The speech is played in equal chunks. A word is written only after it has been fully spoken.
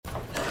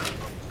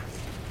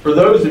For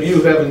those of you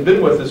who haven't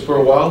been with us for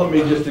a while, let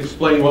me just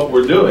explain what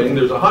we're doing.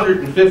 There's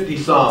 150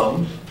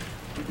 Psalms.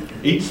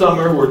 Each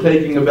summer we're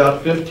taking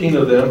about 15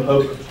 of them.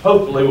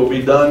 Hopefully we'll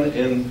be done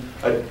in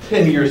a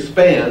 10-year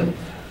span.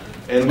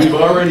 And we've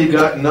already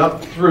gotten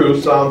up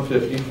through Psalm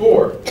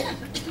 54.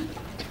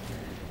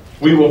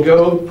 We will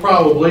go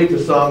probably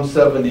to Psalm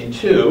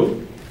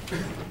 72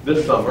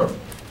 this summer.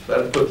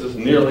 That puts us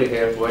nearly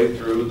halfway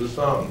through the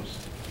Psalms.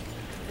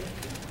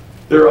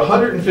 There are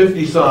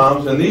 150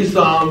 Psalms, and these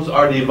Psalms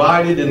are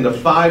divided into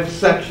 5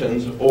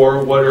 sections,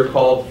 or what are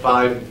called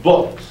 5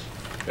 books.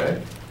 Okay?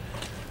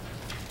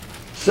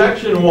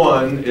 Section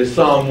 1 is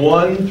Psalm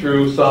 1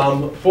 through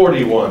Psalm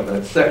 41.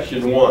 That's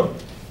section 1.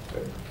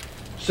 Okay?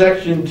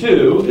 Section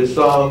 2 is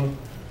Psalm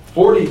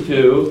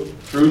 42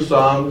 through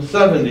Psalm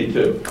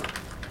 72.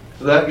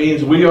 So that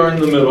means we are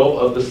in the middle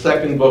of the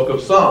second book of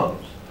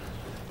Psalms.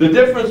 The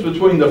difference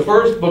between the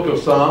first book of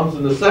Psalms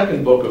and the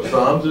second book of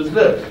Psalms is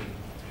this.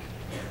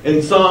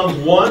 In Psalms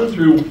 1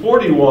 through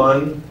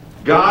 41,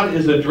 God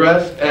is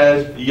addressed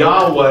as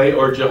Yahweh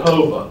or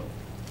Jehovah.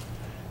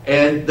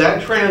 And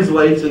that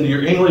translates into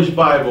your English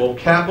Bible,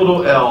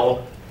 capital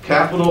L,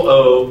 capital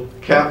O,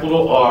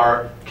 capital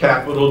R,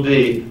 capital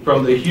D,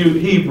 from the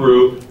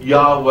Hebrew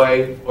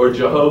Yahweh or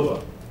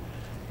Jehovah.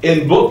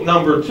 In book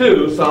number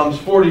 2, Psalms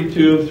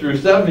 42 through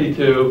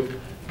 72,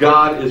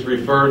 God is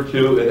referred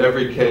to in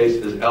every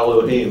case as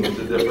Elohim. It's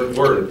a different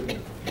word.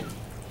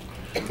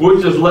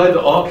 Which has led to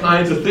all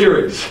kinds of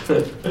theories.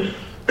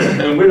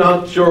 And we're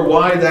not sure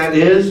why that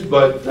is,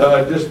 but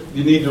just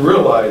you need to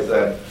realize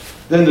that.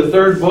 Then the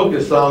third book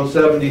is Psalm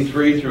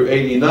 73 through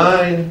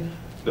 89.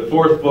 The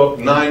fourth book,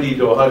 90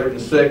 to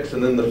 106.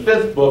 And then the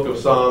fifth book of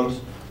Psalms,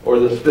 or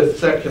the fifth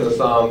section of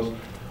Psalms,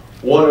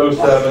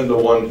 107 to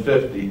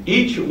 150.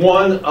 Each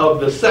one of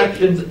the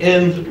sections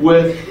ends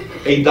with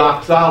a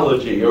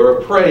doxology, or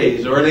a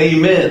praise, or an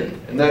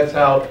amen. And that's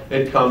how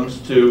it comes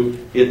to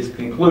its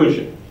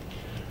conclusion.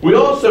 We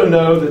also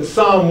know that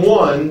Psalm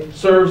 1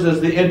 serves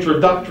as the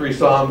introductory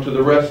psalm to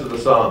the rest of the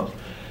Psalms.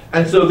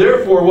 And so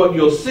therefore what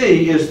you'll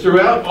see is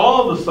throughout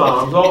all the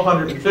Psalms, all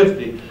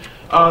 150,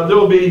 there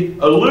will be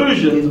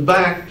allusions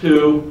back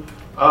to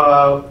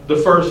the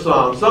first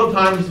Psalm.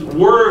 Sometimes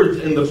words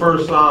in the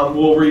first Psalm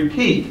will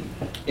repeat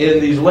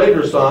in these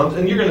later Psalms,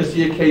 and you're going to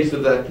see a case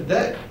of that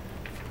today.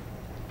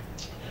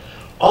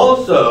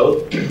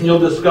 Also, you'll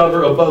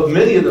discover above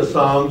many of the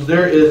Psalms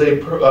there is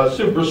a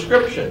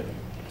superscription.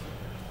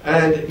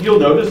 And you'll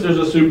notice there's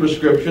a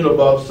superscription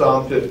above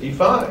Psalm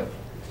 55.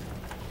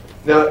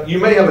 Now, you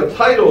may have a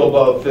title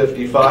above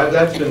 55.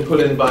 That's been put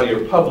in by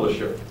your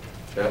publisher.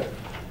 Okay?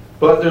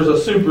 But there's a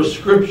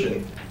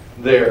superscription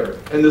there.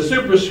 And the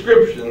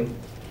superscription,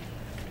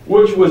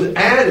 which was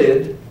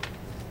added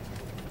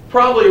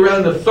probably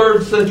around the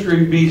 3rd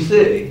century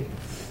BC,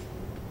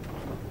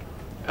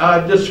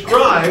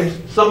 describes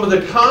some of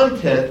the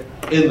content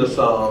in the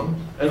Psalms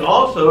and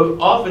also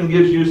often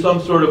gives you some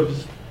sort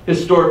of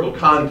historical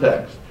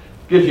context.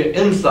 Gives you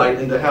insight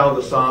into how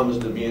the Psalm is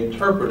to be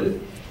interpreted.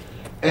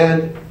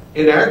 And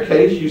in our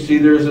case, you see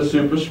there's a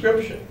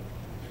superscription.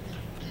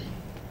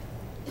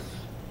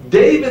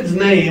 David's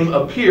name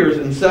appears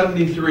in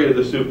 73 of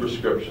the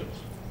superscriptions.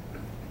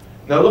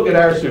 Now look at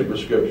our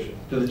superscription.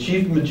 To the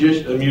chief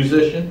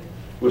musician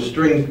with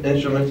stringed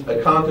instruments,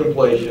 a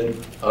contemplation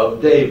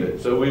of David.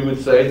 So we would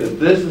say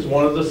that this is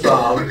one of the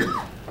Psalms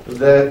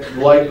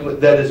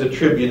that is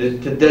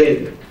attributed to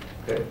David.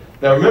 Okay?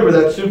 Now remember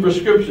that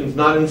superscription is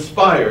not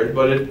inspired,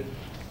 but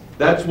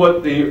that's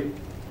what the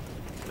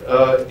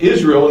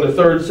Israel in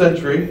the 3rd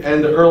century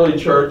and the early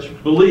church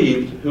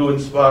believed who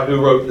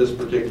wrote this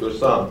particular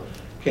psalm,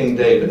 King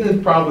David.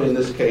 And probably in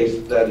this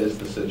case that is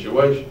the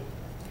situation.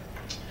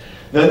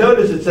 Now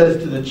notice it says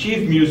to the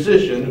chief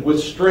musician with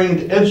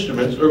stringed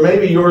instruments, or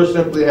maybe yours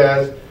simply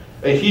has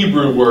a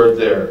Hebrew word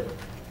there,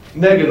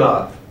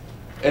 neganoth.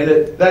 And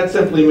that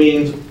simply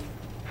means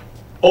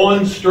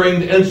on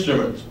stringed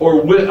instruments,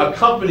 or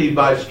accompanied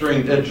by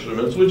stringed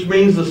instruments, which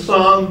means the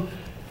psalm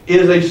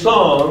is a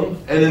song,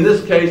 and in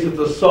this case it's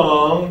a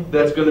song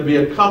that's going to be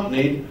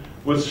accompanied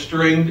with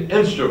stringed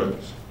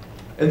instruments.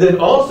 And then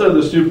also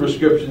the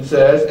superscription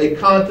says a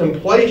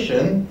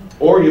contemplation,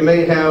 or you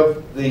may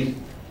have the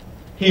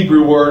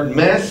Hebrew word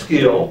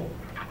maskil,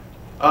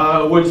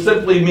 which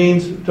simply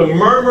means to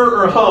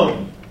murmur or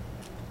hum.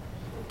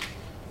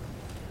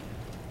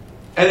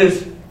 And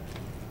it's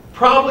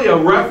probably a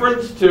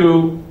reference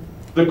to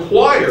the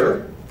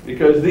choir,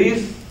 because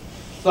these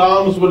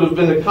psalms would have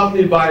been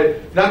accompanied by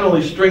not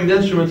only stringed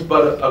instruments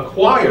but a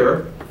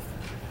choir.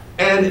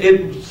 And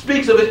it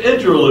speaks of an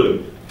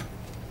interlude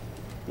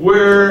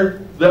where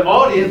the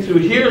audience who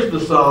hears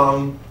the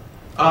psalm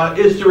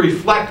is to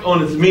reflect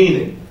on its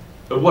meaning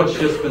of what's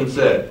just been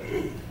said.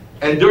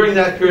 And during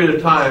that period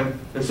of time,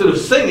 instead of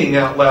singing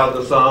out loud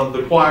the psalm,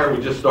 the choir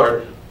would just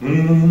start,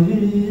 and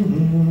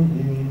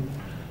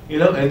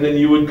then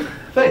you would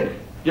think.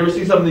 You ever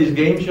see some of these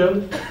game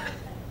shows?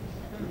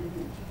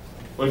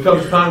 When it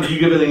comes time, do you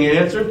give anything an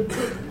answer?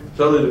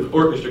 Suddenly the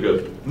orchestra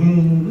goes,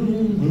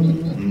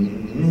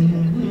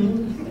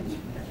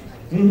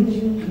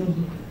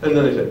 And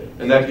then they say,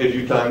 and that gives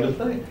you time to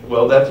think.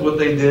 Well, that's what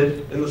they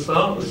did in the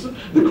Psalms.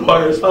 The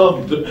choirs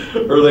hummed,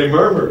 or they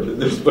murmured.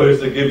 And they're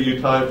supposed to give you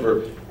time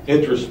for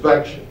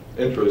introspection.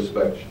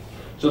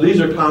 So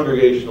these are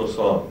congregational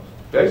songs.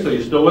 Okay, so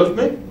you still with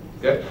me?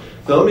 Okay.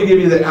 So let me give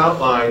you the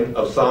outline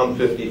of Psalm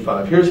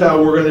 55. Here's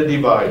how we're going to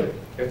divide it.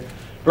 Okay?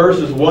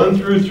 Verses 1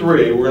 through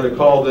 3, we're going to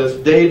call this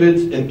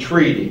David's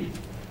entreaty.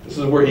 This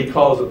is where he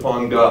calls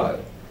upon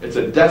God. It's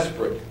a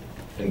desperate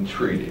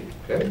entreaty.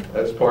 Okay,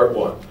 that's part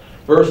 1.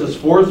 Verses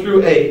 4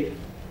 through 8,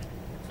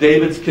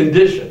 David's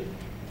condition.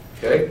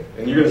 Okay,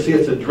 and you're going to see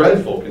it's a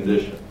dreadful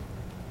condition.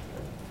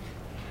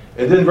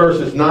 And then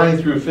verses 9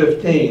 through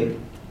 15,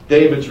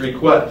 David's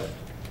request.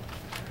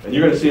 And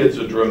you're going to see it's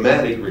a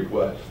dramatic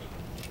request.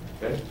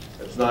 Okay,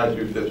 that's 9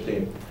 through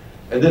 15.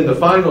 And then the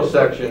final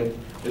section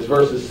is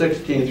verses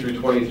 16 through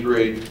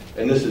 23,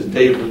 and this is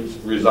David's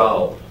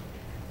resolve.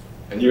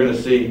 And you're going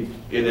to see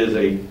it is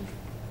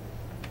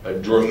a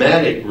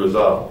dramatic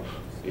resolve.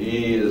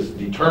 He is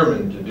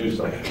determined to do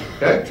something.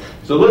 Okay?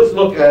 So let's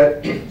look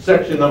at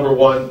section number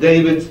 1,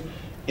 David's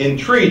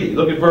entreaty.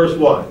 Look at verse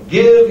 1.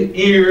 Give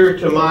ear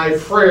to my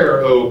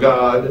prayer, O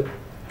God,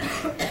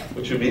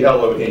 which would be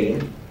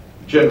Elohim,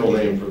 general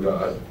name for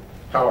God,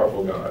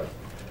 powerful God.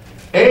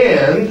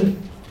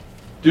 And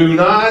do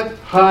not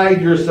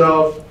hide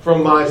yourself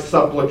from my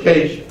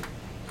supplication.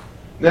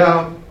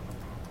 Now,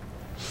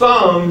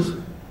 Psalms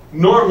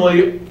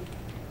normally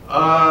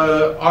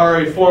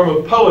are a form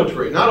of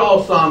poetry. Not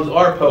all Psalms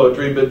are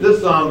poetry, but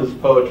this Psalm is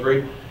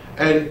poetry.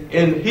 And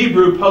in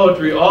Hebrew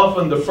poetry,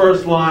 often the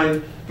first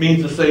line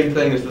means the same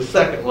thing as the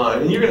second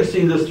line. And you're going to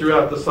see this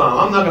throughout the Psalm.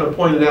 I'm not going to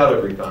point it out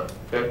every time.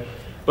 Okay?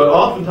 But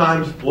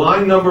oftentimes,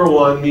 line number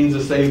 1 means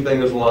the same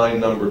thing as line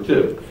number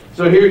 2.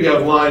 So here you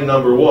have line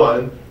number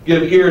 1.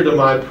 Give ear to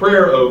my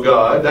prayer, O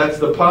God. That's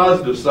the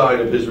positive side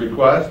of his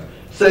request.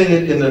 Saying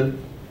it in the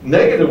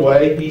negative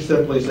way, he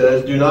simply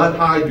says, do not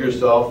hide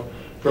yourself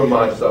from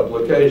my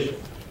supplication.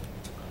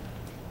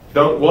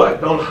 Don't what?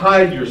 Don't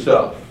hide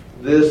yourself.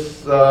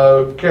 This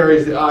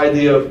carries the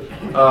idea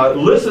of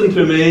listen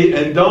to me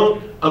and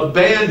don't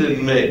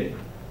abandon me.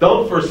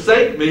 Don't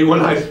forsake me when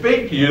I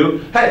speak to you.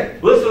 Hey,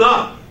 listen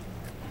up.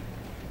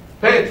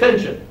 Pay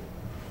attention.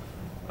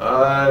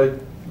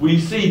 We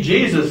see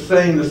Jesus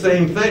saying the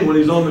same thing when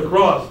he's on the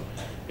cross,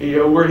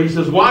 where he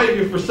says, why have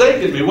you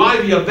forsaken me? Why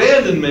have you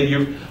abandoned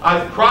me?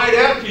 I've cried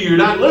out to you. You're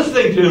not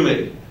listening to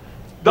me.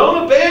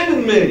 Don't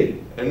abandon me.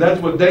 And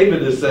that's what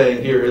David is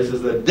saying here. This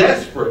is a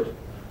desperate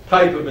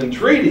type of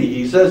entreaty.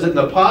 He says it in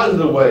a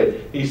positive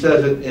way. He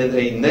says it in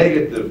a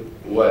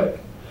negative way.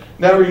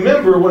 Now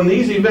remember, when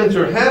these events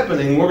are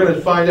happening, we're going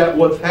to find out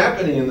what's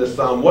happening in this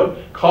psalm. What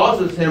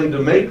causes him to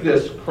make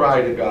this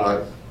cry to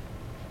God.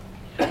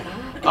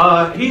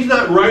 He's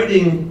not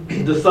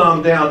writing the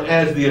psalm down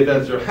as the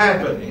events are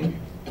happening.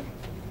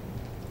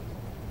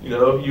 You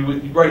know, if you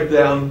would write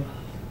down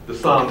the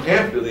psalm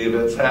after the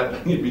events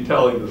happen, you'd be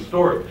telling the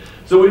story.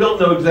 So we don't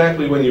know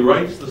exactly when he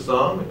writes the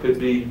psalm. It could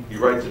be he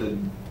writes it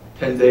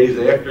 10 days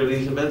after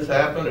these events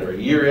happen, or a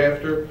year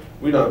after.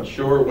 We're not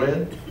sure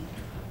when.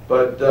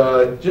 But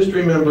just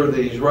remember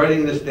that he's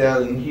writing this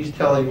down and he's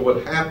telling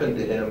what happened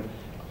to him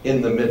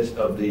in the midst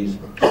of these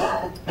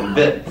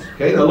events.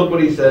 Okay, now look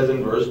what he says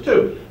in verse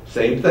 2.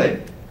 Same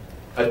thing.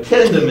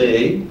 Attend to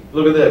me.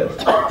 Look at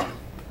this.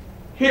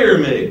 Hear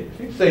me.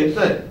 Same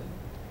thing.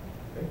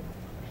 Okay.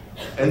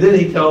 And then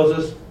he tells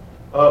us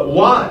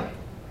why.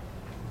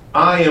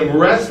 I am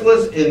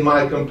restless in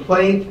my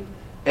complaint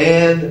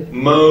and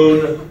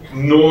moan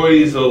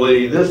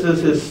noisily. This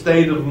is his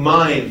state of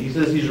mind. He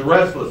says he's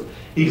restless.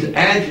 He's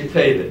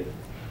agitated.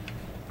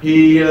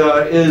 He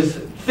is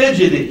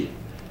fidgety.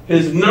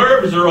 His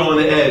nerves are on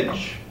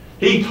edge.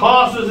 He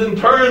tosses and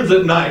turns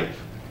at night.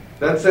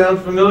 That sound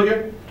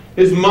familiar?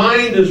 His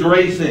mind is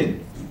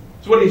racing.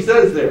 That's what he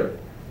says there.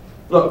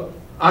 Look,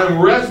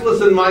 I'm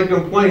restless in my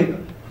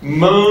complaint.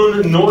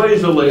 Moan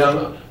noisily.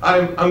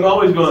 I'm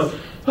always going,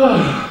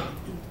 ah.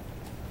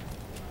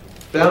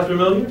 Sound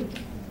familiar?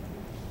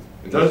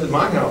 It does in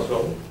my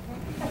household.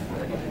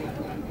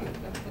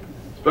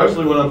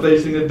 Especially when I'm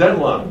facing a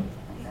deadline.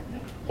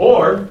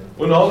 Or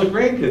when all the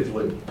grandkids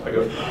leave. I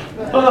go,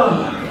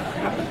 ah.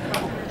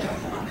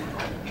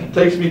 It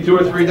takes me 2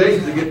 or 3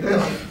 days to get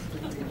down.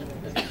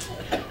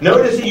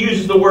 Notice he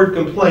uses the word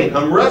complaint.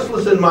 I'm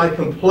restless in my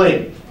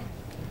complaint.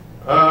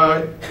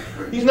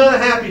 He's not a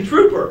happy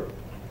trooper.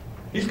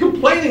 He's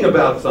complaining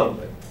about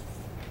something.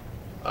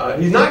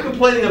 He's not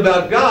complaining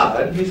about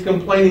God. He's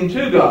complaining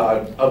to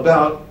God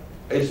about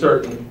a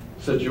certain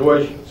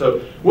situation.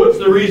 So what's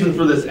the reason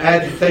for this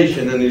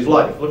agitation in his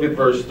life? Look at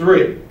verse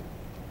 3.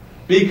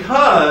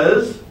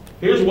 Because,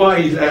 here's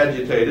why he's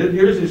agitated.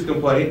 Here's his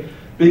complaint.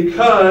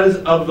 Because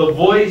of the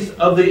voice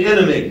of the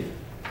enemy.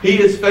 He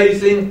is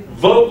facing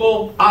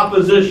vocal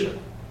opposition.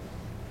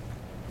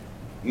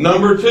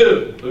 Number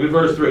 2, look at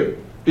verse 3.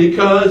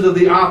 Because of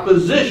the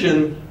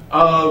opposition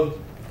of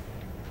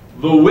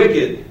the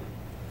wicked.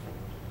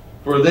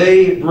 For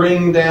they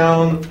bring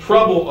down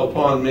trouble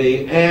upon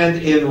me,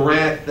 and in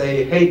wrath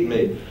they hate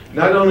me.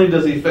 Not only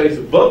does he face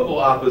vocal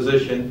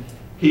opposition,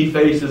 he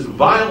faces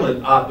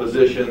violent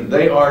opposition.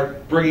 They are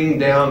bringing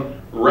down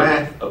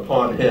wrath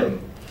upon him.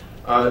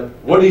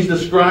 What he's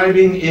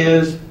describing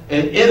is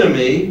an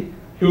enemy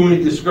whom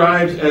he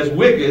describes as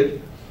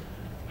wicked,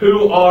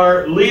 who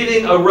are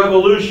leading a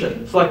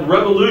revolution. It's like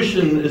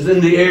revolution is in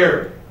the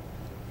air.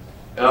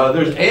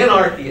 There's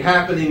anarchy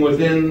happening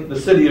within the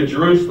city of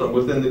Jerusalem,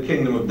 within the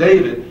kingdom of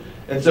David.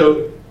 And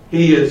so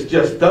he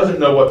just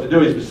doesn't know what to do.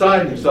 He's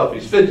beside himself.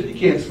 He's fidgety. He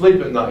can't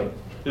sleep at night.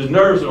 His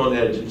nerves are on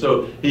edge. And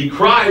so he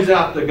cries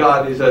out to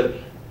God and he says,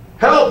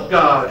 "Help,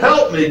 God,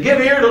 help me. Give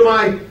ear to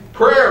my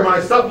prayer, my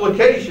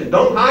supplication.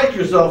 Don't hide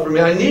yourself from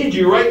me. I need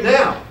you right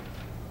now.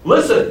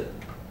 Listen."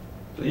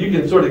 So you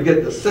can sort of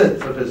get the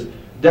sense of his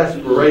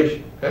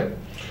desperation. Okay?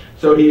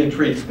 So he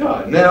entreats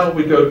God. Now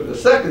we go to the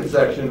second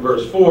section,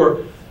 verse 4,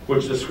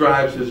 which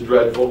describes his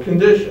dreadful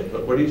condition.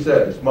 Look what he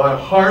says. "My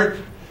heart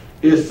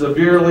is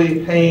severely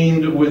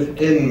pained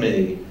within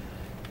me.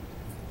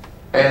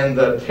 And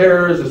the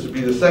terrors," this would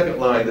be the second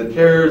line, "the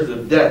terrors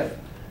of death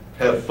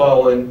have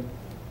fallen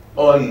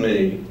on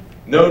me."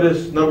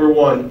 Notice, number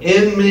one,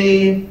 in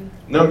me.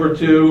 Number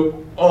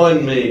two,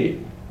 on me.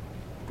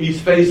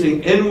 He's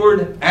facing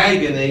inward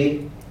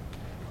agony,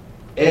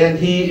 and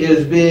he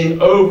is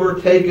being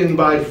overtaken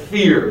by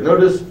fear.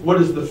 Notice, what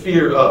is the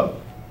fear of?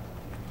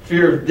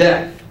 Fear of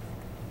death.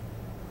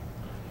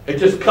 It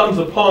just comes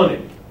upon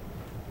him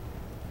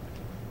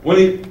when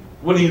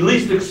he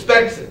least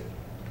expects it.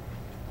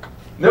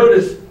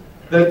 Notice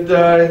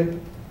that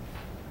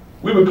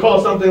we would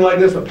call something like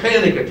this a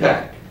panic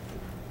attack.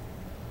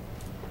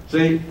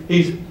 See,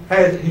 he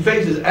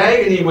faces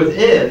agony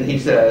within, he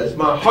says.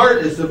 "My heart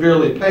is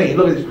severely pained."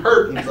 Look, he's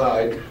hurt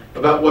inside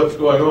about what's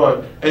going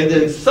on. And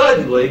then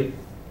suddenly,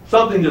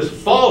 something just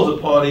falls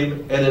upon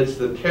him, and it's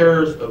the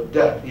terrors of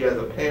death. He has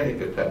a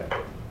panic attack.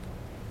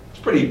 It's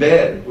pretty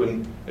bad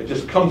when it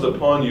just comes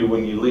upon you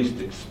when you least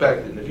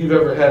expect it. And if you've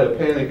ever had a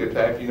panic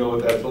attack, you know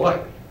what that's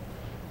like.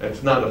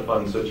 It's not a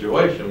fun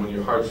situation when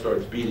your heart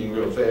starts beating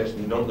real fast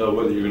and you don't know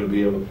whether you're going to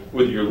be able,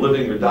 whether you're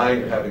living or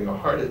dying or having a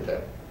heart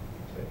attack.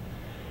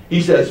 He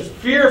says,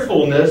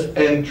 "Fearfulness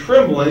and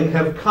trembling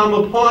have come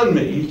upon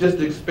me." He's just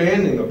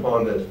expanding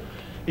upon this.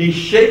 He's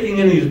shaking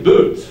in his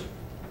boots.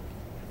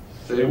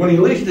 See, when he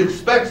least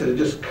expects it, it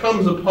just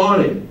comes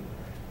upon him.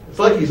 It's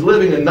like he's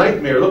living a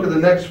nightmare. Look at the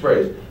next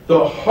phrase.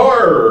 "The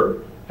horror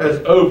has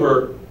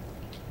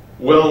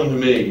overwhelmed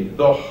me."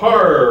 The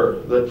horror,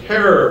 the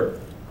terror.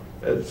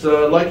 It's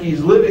like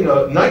he's living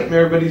a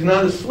nightmare, but he's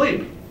not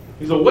asleep.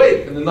 He's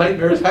awake, and the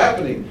nightmare is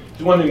happening.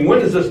 He's wondering, when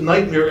is this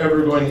nightmare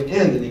ever going to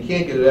end? And he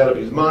can't get it out of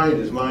his mind.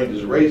 His mind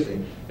is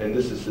racing, and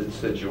this is his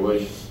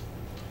situation.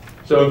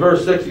 So in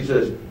verse 6, he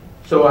says,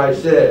 "So I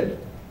said,"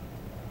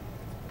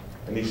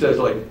 and he says,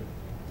 like,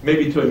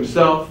 maybe to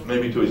himself,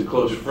 maybe to his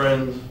close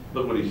friends.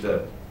 Look what he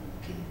said.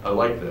 I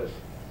like this.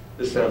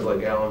 This sounds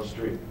like Allen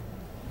Street.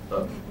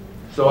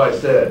 "So I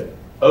said,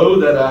 oh,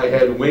 that I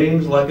had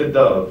wings like a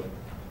dove.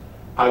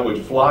 I would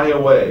fly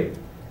away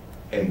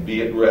and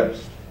be at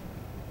rest."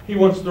 He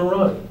wants to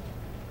run.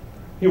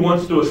 He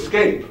wants to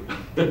escape.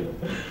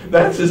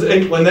 That's his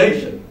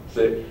inclination.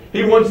 See?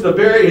 He wants to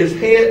bury his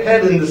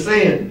head in the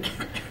sand.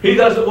 He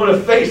doesn't want to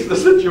face the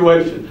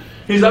situation.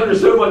 He's under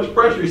so much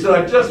pressure. He said,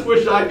 "I just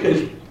wish I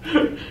could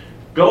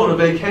go on a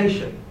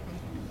vacation."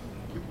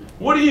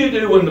 What do you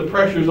do when the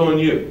pressure's on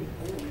you?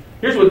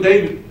 Here's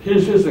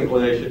his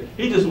inclination.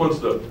 He just wants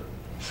to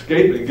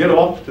escape and get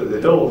off to the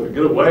hills and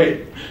get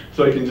away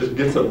so he can just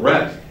get some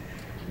rest.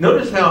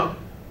 Notice how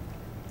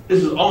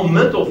this is all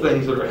mental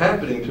things that are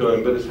happening to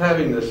him, but it's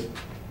having this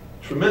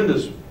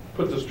tremendous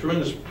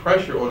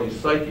pressure on his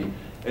psyche,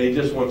 and he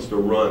just wants to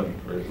run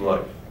for his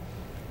life.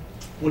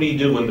 What do you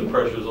do when the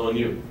pressure's on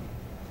you?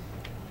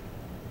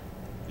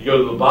 You go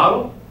to the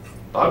bottle?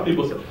 A lot of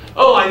people say,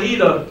 "Oh, I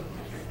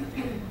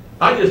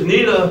just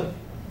need a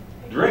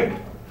drink."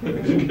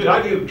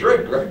 I need a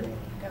drink, right?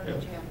 Yeah.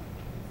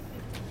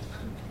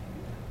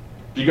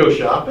 Do you go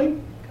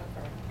shopping?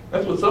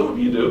 That's what some of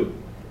you do.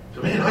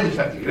 So, "Man, I just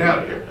have to get out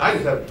of here. I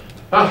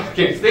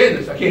can't stand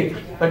this.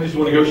 I just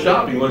want to go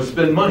shopping. You want to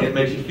spend money. It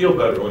makes you feel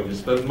better when you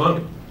spend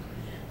money.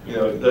 You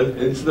know,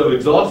 instead of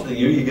exhausting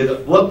you, you get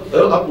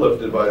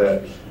uplifted by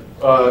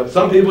that.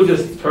 Some people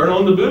just turn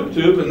on the boob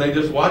tube and they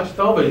just watch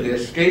television. They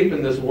escape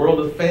in this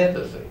world of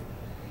fantasy.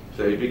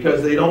 See,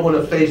 because they don't want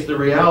to face the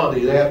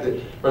reality.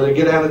 Or they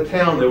get out of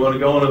town. They want to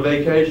go on a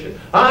vacation.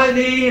 "I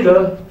need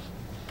a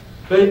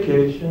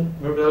vacation."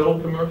 Remember that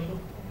old commercial?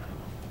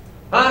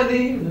 That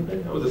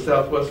was a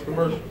Southwest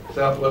commercial.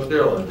 Southwest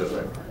Airlines, I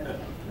think.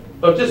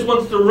 But just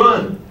wants to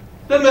run.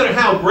 Doesn't matter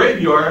how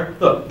brave you are.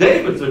 Look,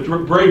 David's a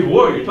brave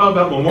warrior. You're talking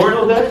about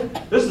Memorial Day?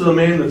 This is a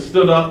man that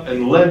stood up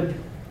and led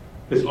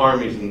his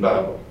armies in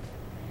battle.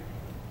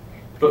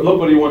 But look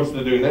what he wants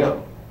to do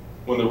now.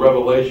 When the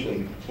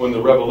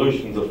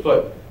revolution's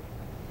afoot.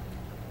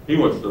 He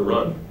wants to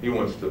run. He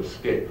wants to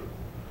escape.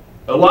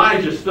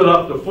 Elijah stood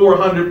up to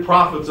 400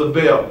 prophets of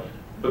Baal.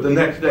 But the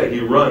next day he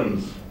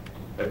runs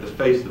at the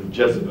face of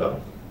Jezebel.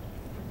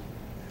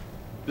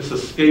 Just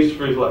escapes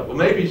for his life. Well,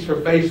 maybe her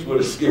face would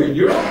have scared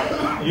you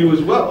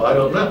as well. I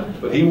don't know.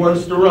 But he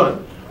wants to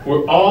run. We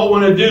all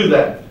want to do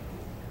that.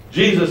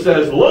 Jesus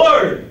says,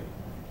 Lord,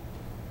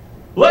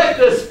 let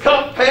this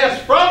cup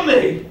pass from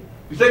me.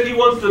 You think he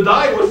wants to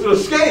die? He wants to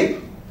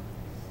escape.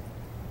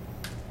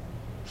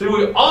 See,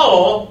 we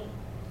all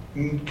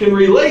can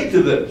relate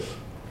to this.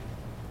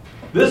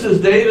 This is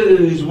David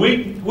in his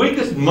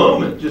weakest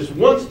moment, just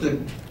wants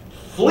to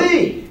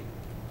flee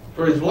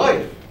for his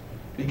life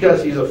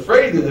because he's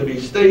afraid that if he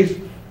stays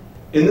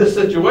in this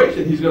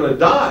situation, he's going to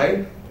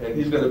die and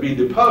he's going to be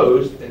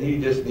deposed, and he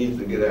just needs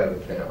to get out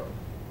of town.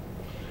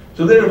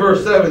 So then in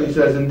verse 7 he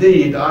says,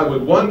 indeed, I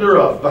would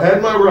wander off. If I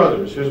had my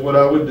brothers, here's what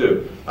I would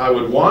do. I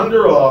would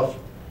wander off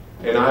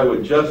and I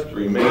would just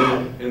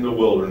remain in the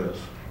wilderness.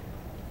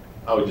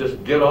 I would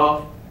just get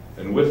off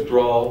and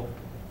withdraw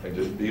and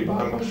just be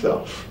by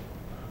myself.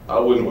 I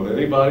wouldn't want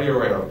anybody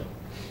around.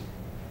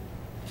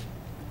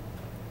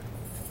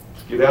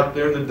 Just get out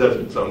there in the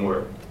desert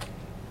somewhere.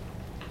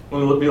 I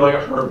want to be like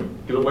a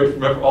hermit. Get away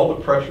from all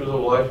the pressures of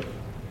life.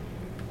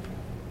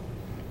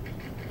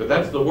 But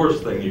that's the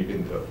worst thing you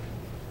can do.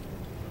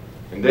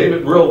 And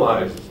David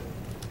realizes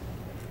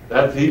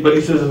that. But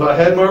he says, if I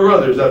had my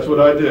brothers, that's what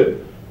I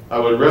did. I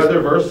would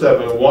rather, verse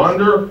 7,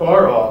 wander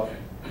far off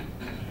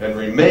and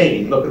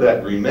remain. Look at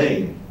that,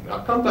 remain. Now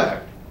come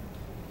back.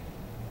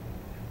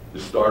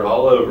 Just start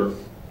all over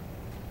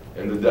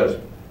in the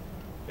desert.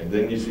 And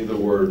then you see the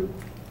word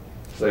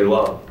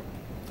Selah,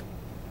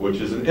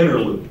 which is an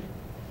interlude.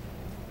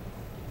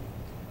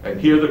 And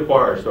here the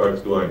choir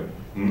starts going,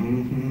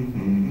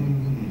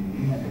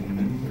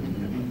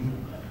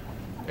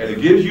 and it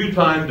gives you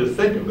time to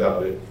think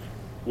about it,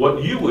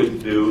 what you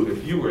would do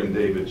if you were in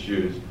David's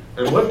shoes,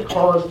 and what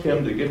caused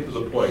him to get to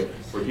the point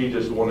where he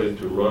just wanted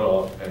to run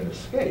off and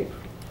escape.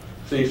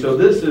 See, so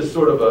this is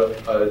sort of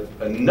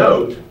a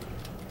note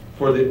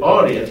for the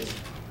audience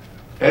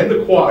and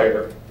the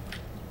choir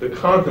to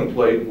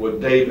contemplate what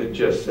David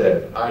just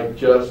said. I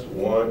just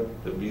want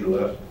to be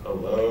left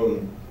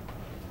alone.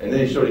 And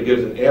then he sort of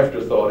gives an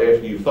afterthought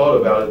after you've thought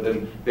about it.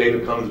 Then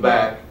David comes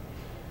back.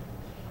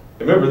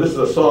 Remember, this is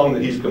a song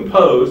that he's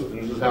composed,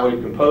 and this is how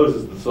he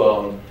composes the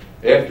song.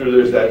 After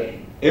there's that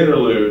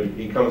interlude,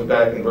 he comes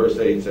back in verse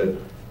 8 and said,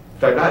 in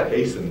fact, I'd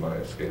hasten my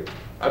escape.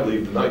 I'd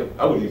leave tonight.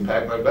 I wouldn't even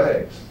pack my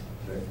bags.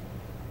 See?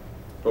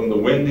 From the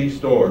windy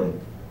storm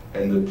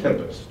and the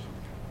tempest.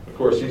 Of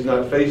course, he's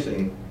not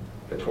facing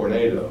a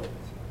tornado.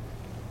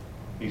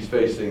 He's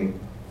facing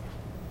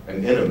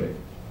an enemy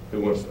who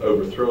wants to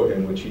overthrow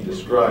him, which he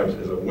describes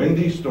as a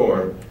windy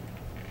storm.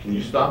 Can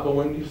you stop a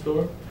windy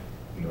storm?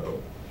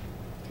 No.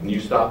 Can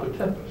you stop a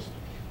tempest?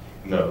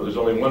 No. There's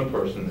only one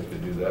person that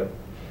could do that.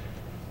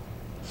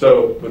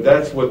 So, but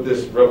that's what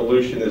this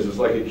revolution is. It's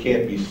like it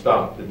can't be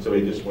stopped, and so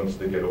he just wants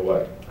to get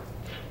away.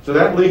 So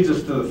that leads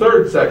us to the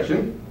third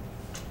section,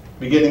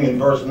 beginning in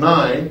verse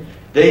 9,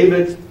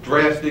 David's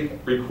drastic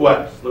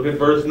request. Look at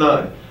verse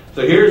 9.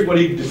 So here's what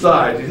he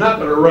decides. He's not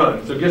going to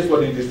run. So guess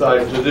what he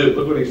decides to do?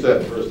 Look what he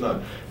said in verse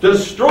 9.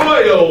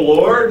 Destroy, O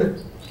Lord,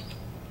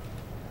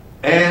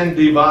 and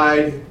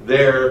divide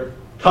their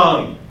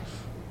tongues.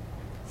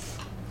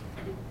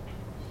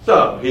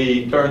 So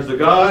he turns to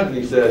God and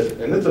he says,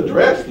 and it's a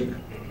drastic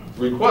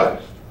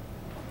request.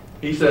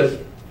 He says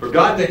for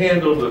God to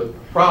handle the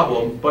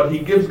problem, but he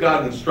gives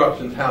God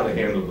instructions how to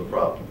handle the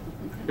problem.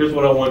 Here's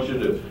what I want you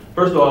to do.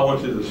 First of all, I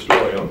want you to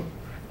destroy them.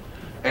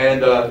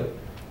 And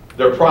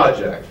their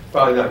project,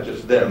 probably not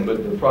just them,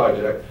 but their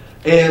project,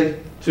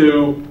 and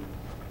to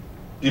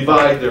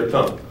divide their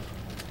tongues.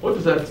 What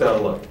does that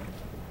sound like?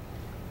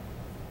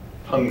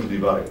 Tongues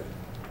divided.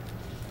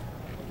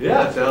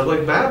 Yeah, it sounds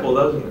like Babel,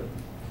 doesn't it?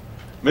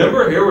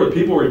 Remember here where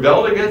people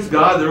rebelled against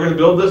God, they were going to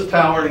build this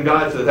tower, and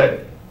God said,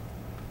 hey,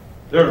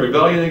 they're in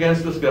rebellion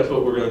against us, guess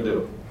what we're going to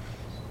do?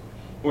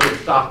 We're going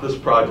to stop this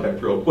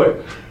project real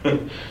quick.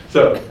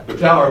 So the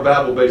Tower of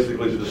Babel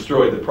basically is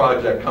destroyed, the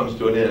project comes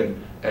to an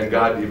end, and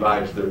God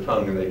divides their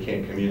tongue and they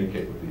can't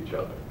communicate with each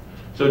other.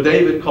 So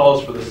David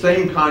calls for the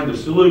same kind of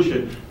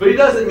solution, but he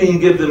doesn't mean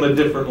give them a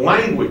different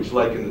language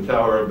like in the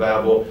Tower of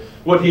Babel.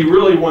 What he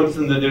really wants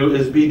them to do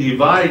is be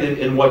divided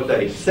in what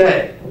they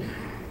say.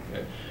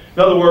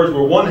 In other words,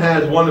 where one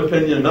has one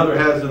opinion, another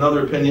has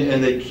another opinion,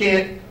 and they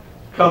can't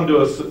come to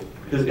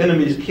his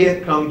enemies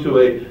can't come to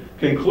a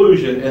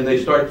conclusion, and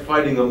they start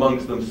fighting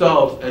amongst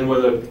themselves, and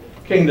when the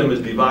kingdom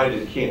is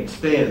divided, it can't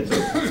stand. So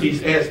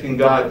he's asking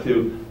God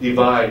to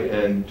divide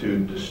and to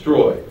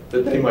destroy,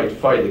 that they might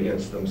fight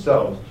against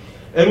themselves.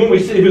 And when we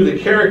see who the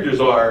characters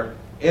are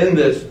in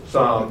this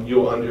psalm,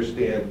 you'll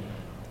understand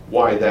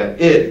why that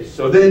is.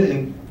 So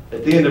then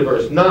at the end of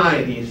verse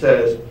 9, he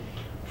says,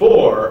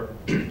 for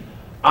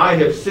I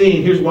have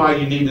seen, here's why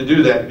you need to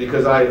do that,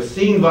 because I have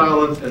seen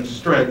violence and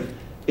strength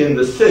in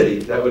the city.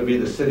 That would be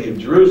the city of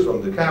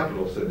Jerusalem, the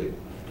capital city.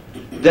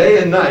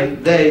 Day and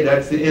night, they,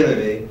 that's the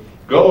enemy,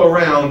 go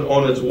around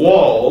on its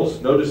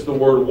walls. Notice the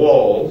word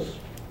walls.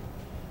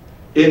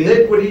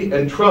 Iniquity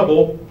and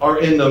trouble are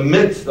in the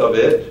midst of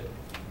it.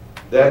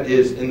 That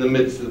is in the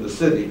midst of the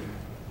city.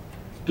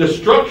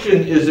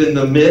 Destruction is in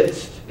the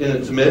midst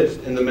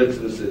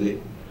of the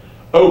city.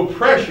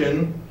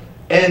 Oppression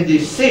and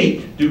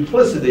deceit,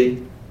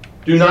 duplicity,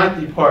 do not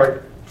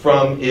depart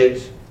from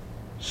its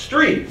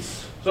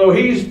streets. So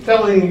he's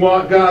telling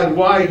God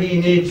why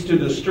he needs to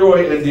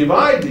destroy and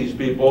divide these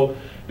people,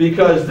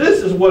 because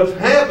this is what's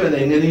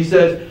happening. And he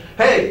says,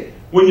 hey,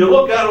 when you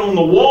look out on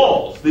the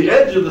walls, the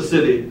edge of the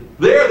city,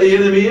 there the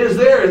enemy is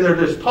there, and they're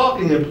just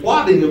talking and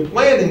plotting and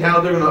planning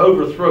how they're going to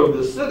overthrow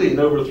this city and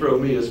overthrow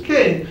me as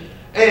king.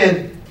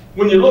 And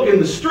when you look in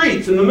the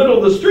streets, in the middle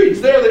of the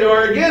streets, there they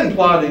are again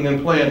plotting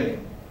and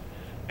planning.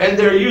 And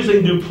they're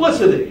using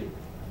duplicity.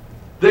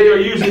 They are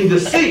using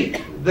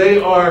deceit. They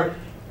are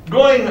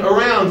going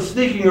around,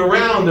 sneaking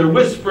around. They're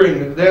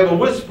whispering. They have a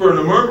whisper and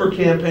a murmur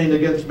campaign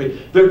against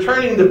me. They're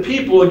turning the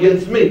people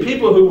against me.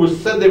 People who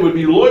said they would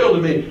be loyal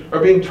to me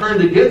are being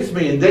turned against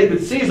me. And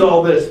David sees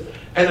all this,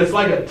 and it's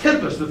like a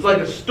tempest. It's like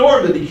a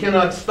storm that he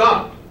cannot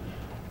stop.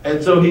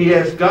 And so he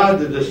asks God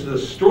to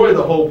destroy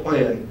the whole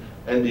plan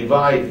and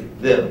divide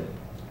them.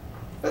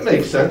 That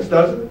makes sense,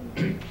 doesn't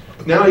it?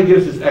 Now he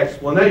gives his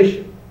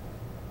explanation.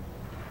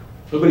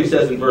 Look what he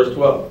says in verse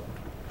 12.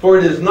 For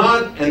it is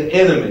not an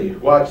enemy.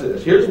 Watch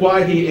this. Here's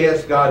why he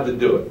asked God to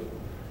do it.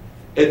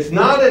 It's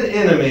not an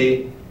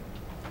enemy,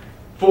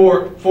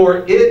 for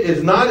it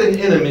is not an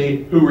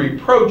enemy who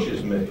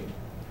reproaches me.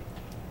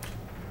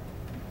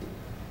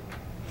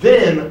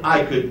 Then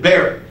I could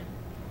bear it.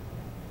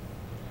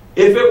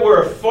 If it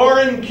were a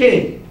foreign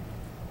king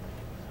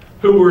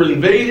who were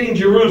invading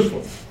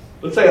Jerusalem,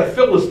 let's say a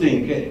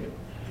Philistine king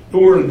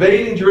who were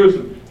invading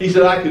Jerusalem, he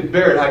said, I could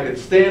bear it. I could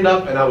stand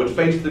up and I would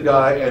face the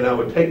guy and I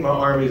would take my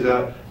armies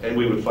out and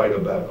we would fight a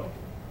battle.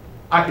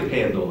 I could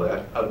handle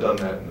that. I've done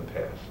that in the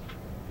past.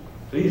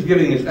 So he's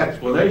giving his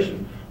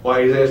explanation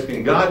why he's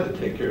asking God to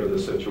take care of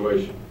this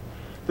situation.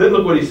 Then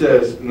look what he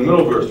says in the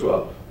middle of verse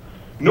 12.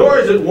 Nor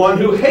is it one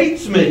who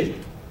hates me,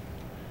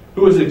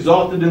 who has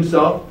exalted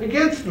himself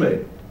against me.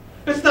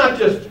 It's not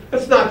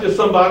just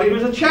somebody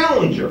who's a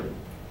challenger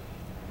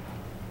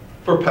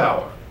for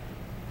power.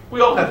 We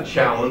all have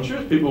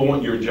challengers. People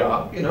want your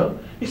job, you know.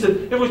 He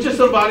said, it was just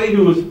somebody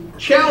who was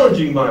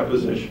challenging my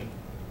position.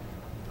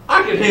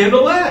 I could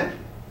handle that.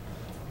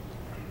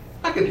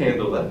 I could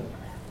handle that.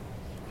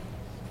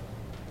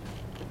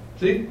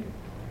 See?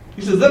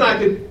 He says, then I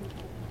could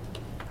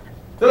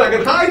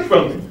hide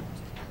from him.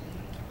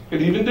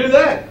 Could even do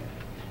that.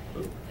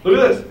 Look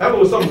at this. How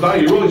about with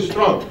somebody really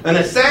strong? An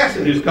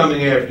assassin who's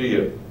coming after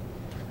you.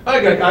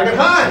 I could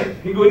hide.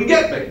 He wouldn't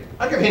get me.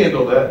 I could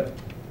handle that.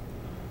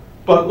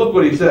 But look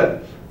what he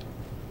says.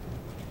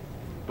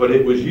 But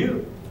it was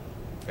you.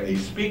 And he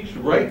speaks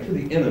right to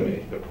the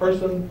enemy, the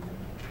person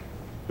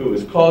who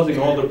is causing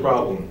all the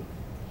problem.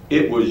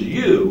 It was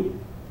you,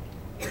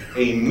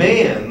 a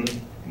man,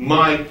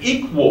 my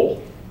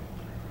equal,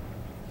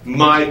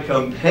 my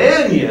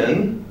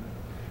companion,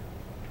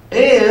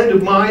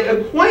 and my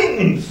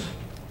acquaintance.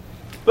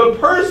 The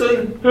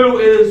person who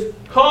is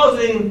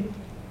causing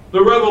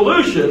the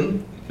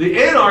revolution,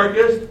 the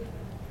anarchist,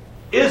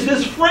 is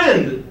his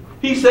friend.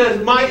 He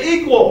says, my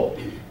equal.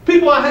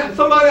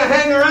 Somebody I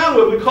hang around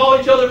with, we call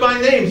each other by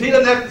names. He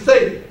doesn't have to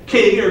say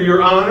king or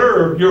your honor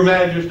or your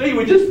majesty.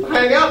 We just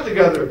hang out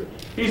together.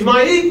 He's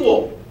my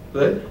equal.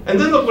 And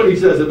then look what he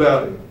says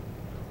about him.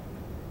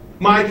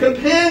 My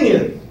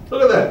companion.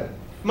 Look at that.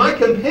 My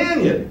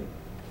companion.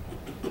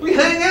 We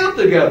hang out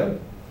together.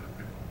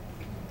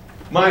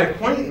 My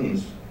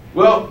acquaintance.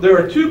 Well, there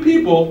are two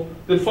people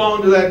that fall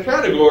into that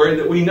category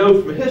that we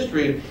know from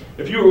history.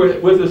 If you were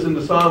with us in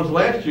the Psalms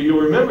last year,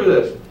 you'll remember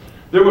this.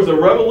 There was a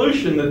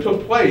revolution that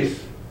took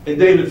place in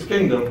David's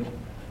kingdom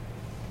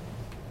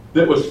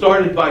that was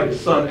started by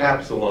his son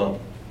Absalom.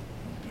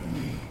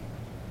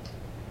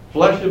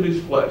 Flesh of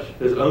his flesh,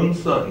 his own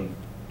son,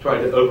 tried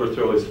to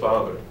overthrow his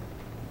father.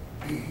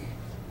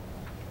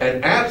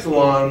 And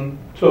Absalom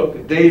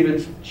took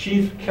David's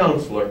chief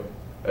counselor,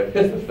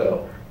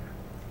 Ahithophel,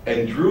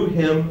 and drew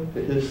him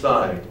to his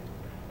side.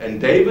 And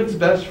David's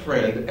best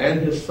friend and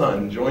his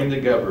son joined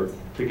together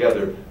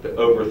to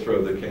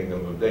overthrow the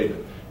kingdom of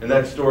David. And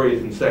that story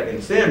is in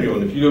 2 Samuel.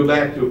 And if you go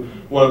back to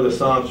one of the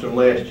Psalms from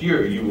last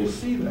year, you will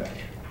see that.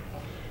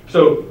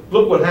 So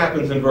look what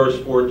happens in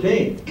verse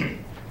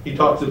 14. He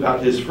talks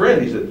about his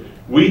friend. He said,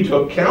 we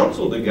took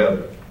counsel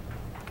together.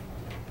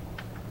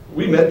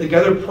 We met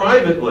together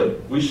privately.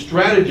 We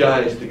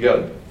strategized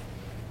together.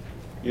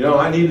 You know,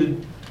 I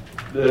needed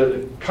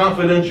the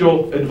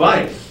confidential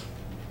advice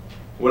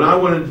when I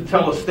wanted to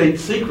tell a state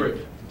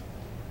secret.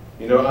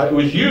 You know, it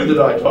was you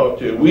that I talked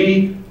to.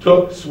 We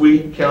took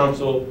sweet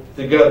counsel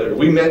together.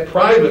 We met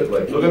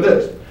privately. Look at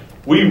this.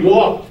 We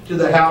walked to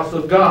the house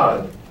of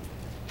God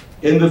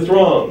in the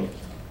throng.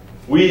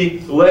 We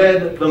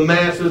led the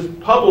masses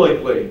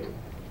publicly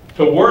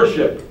to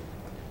worship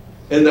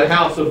in the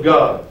house of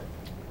God.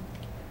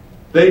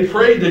 They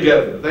prayed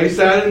together. They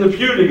sat in the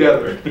pew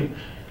together.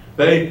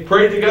 They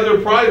prayed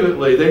together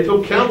privately. They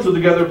took counsel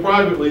together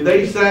privately.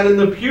 They sat in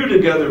the pew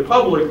together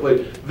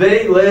publicly.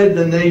 They led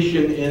the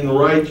nation in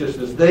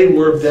righteousness. They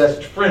were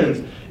best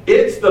friends.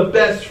 It's the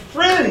best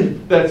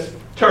friend that's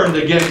turned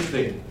against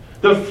him.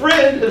 The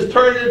friend has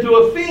turned into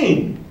a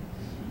fiend.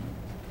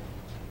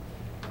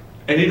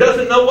 And he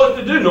doesn't know what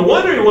to do. No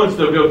wonder he wants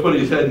to go put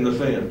his head in the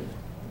sand.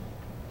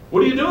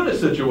 What do you do in a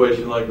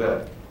situation like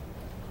that?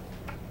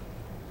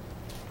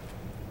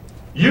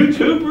 You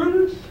too,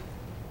 Brutus?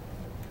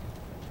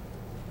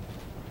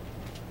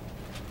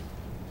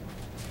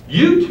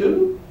 You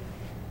too?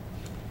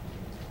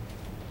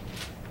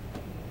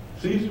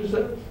 Caesar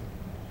says.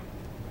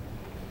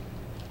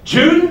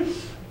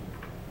 Judas?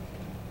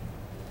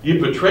 You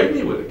betrayed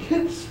me with a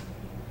kiss?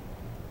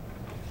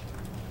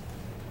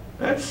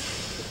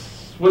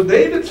 That's what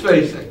David's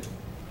facing.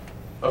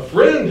 A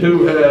friend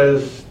who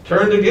has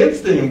turned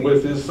against him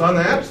with his son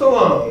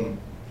Absalom.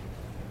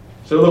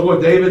 So look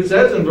what David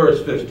says in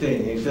verse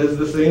 15. He says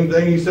the same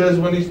thing he says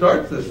when he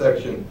starts this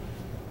section.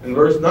 In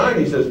verse 9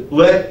 he says,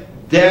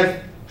 let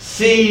death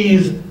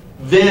seize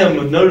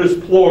them.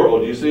 Notice plural.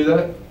 Do you see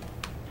that?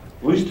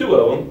 At least two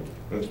of them.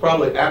 And it's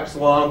probably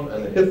Absalom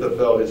and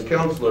Ahithophel, his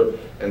counselor,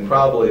 and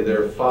probably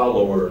their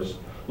followers.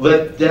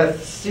 Let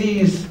death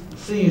seize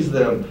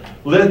them.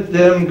 Let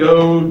them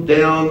go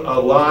down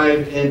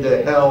alive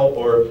into hell,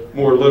 or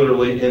more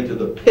literally into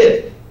the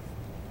pit.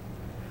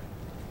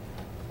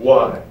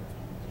 Why?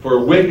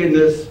 For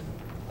wickedness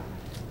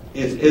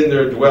is in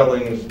their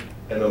dwellings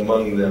and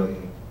among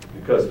them,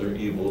 because of their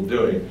evil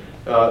doing.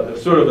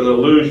 Sort of an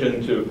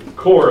allusion to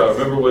Korah.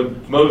 Remember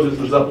when Moses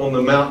is up on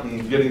the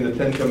mountain getting the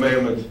Ten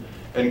Commandments,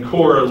 and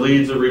Korah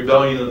leads a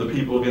rebellion of the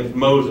people against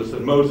Moses,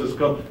 and Moses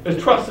comes,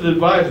 his trusted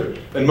advisor,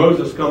 and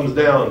Moses comes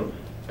down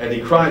and he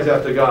cries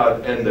out to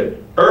God, and the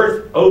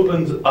earth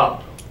opens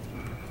up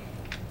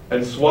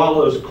and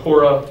swallows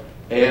Korah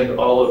and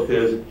all of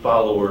his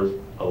followers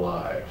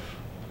alive.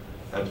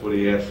 That's what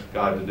he asked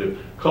God to do.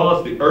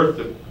 Cause the earth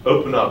to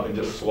open up and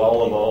just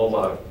swallow them all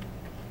alive.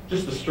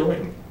 Just destroy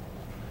them.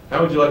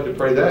 How would you like to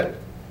pray that?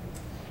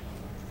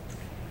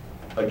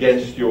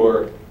 Against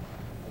your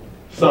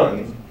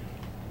son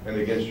and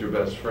against your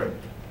best friend.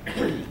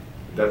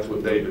 That's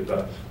what David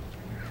does.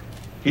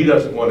 He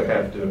doesn't want to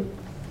have to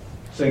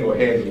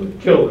single-handedly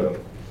kill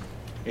them.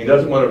 He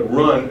doesn't want to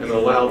run and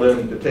allow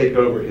them to take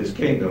over his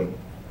kingdom.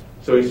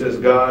 So he says,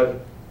 God,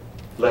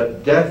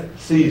 let death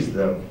seize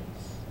them.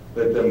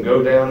 Let them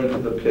go down into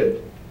the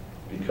pit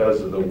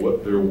because of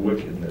their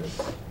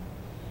wickedness.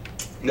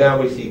 Now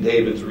we see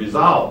David's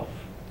resolve.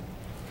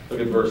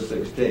 Look at verse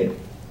 16.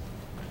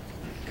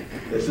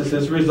 This is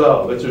his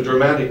resolve. It's a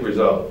dramatic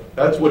resolve.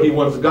 That's what he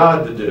wants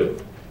God to do.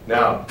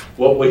 Now,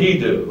 what will he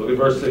do? Look at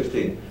verse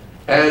 16.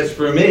 As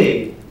for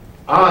me,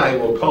 I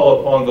will call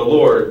upon the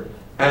Lord,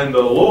 and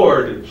the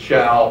Lord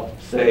shall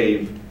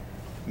save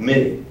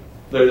me.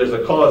 There's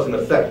a cause and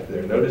effect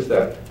there. Notice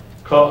that.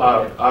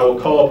 I will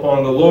call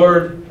upon the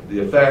Lord. The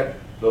effect,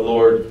 the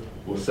Lord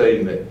will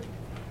save me.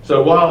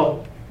 So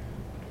while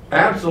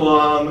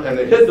Absalom and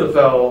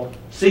Ahithophel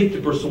seek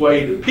to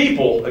persuade the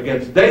people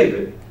against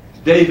David,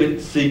 David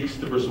seeks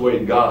to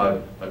persuade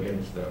God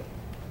against them.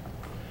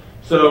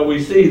 So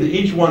we see that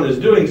each one is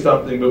doing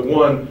something, but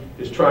one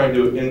is trying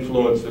to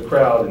influence the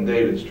crowd, and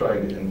David's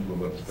trying to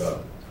influence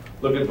God.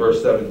 Look at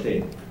verse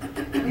 17.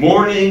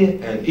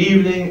 Morning and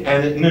evening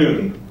and at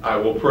noon I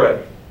will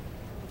pray.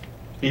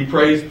 He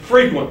prays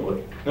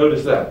frequently.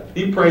 Notice that.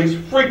 He prays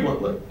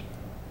frequently.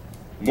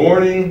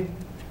 Morning,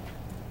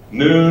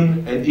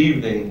 noon, and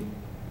evening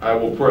I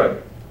will pray.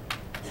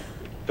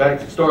 In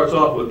fact, it starts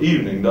off with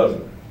evening,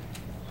 doesn't it?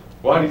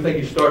 Why do you think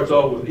he starts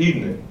off with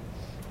evening?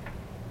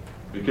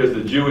 Because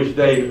the Jewish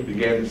day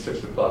began at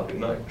 6 o'clock at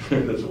night.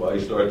 That's why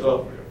he starts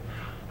off here.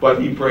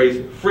 But he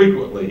prays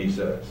frequently, he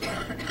says.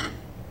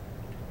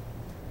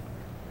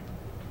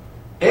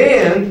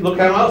 And look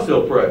how else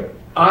he'll pray.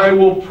 I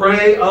will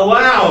pray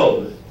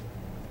aloud.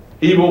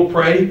 He will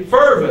pray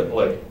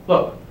fervently.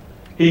 Look,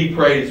 he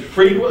prays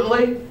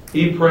frequently.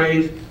 He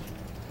prays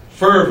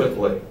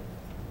fervently.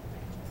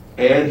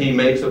 And he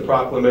makes a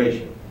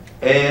proclamation.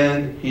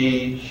 And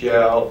he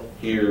shall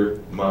hear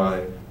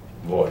my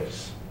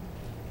voice.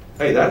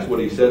 Hey, that's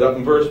what he said up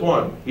in verse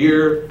 1.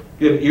 Give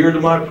ear to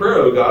my prayer,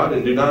 O God,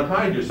 and do not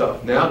hide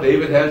yourself. Now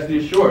David has the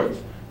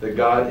assurance that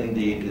God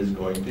indeed is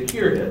going to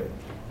hear him.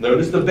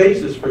 Notice the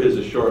basis for his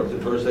assurance in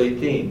verse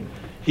 18.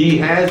 He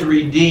has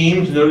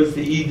redeemed, notice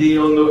the ed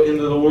on the end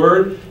of the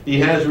word, he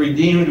has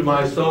redeemed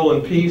my soul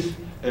in peace,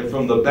 and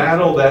from the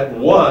battle that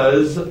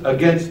was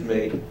against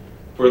me,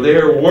 for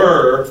there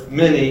were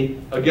many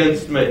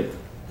against me.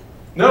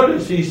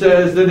 Notice he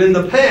says that in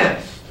the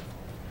past,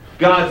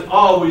 God's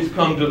always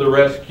come to the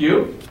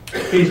rescue.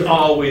 He's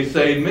always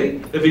saved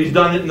me. If he's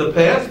done it in the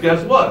past,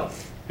 guess what?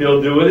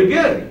 He'll do it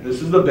again.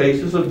 This is the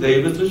basis of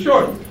David's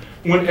assurance.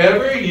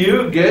 Whenever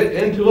you get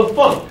into a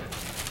funk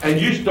and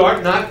you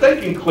start not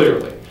thinking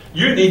clearly,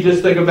 you need to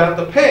think about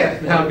the past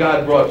and how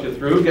God brought you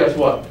through. Guess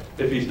what?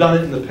 If he's done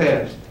it in the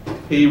past,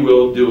 he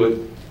will do it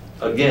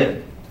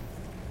again.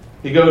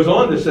 He goes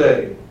on to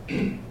say,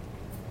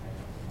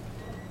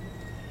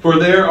 for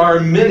there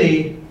are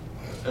many,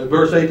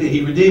 verse 18,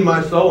 he redeemed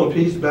my soul in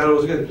peace, the battle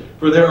was against me.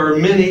 For there are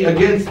many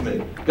against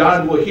me.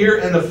 God will hear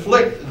and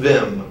afflict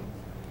them.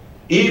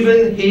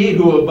 Even he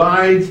who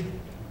abides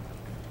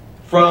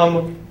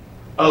from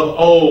of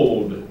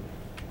old.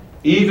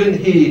 Even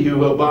he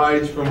who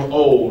abides from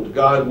old,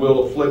 God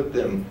will afflict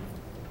them.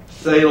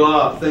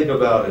 Selah, think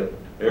about it.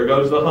 There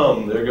goes the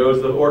hum. There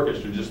goes the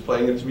orchestra just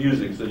playing its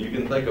music so you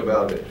can think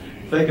about it.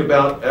 Think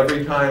about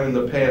every time in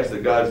the past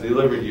that God's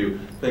delivered you.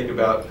 Think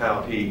about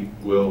how He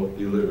will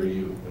deliver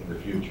you in the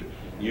future.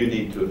 You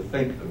need to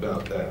think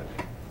about that.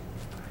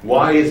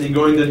 Why is He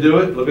going to do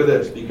it? Look at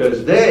this.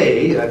 Because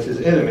they, that's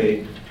His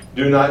enemy,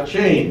 do not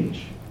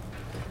change.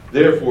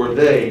 Therefore,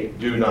 they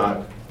do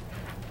not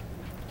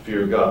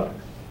fear God.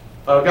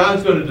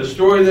 God's going to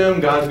destroy them.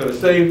 God's going to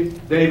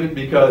save David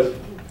because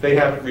they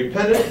haven't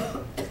repented.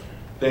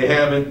 They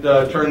haven't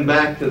turned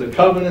back to the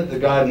covenant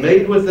that God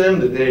made with them,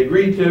 that they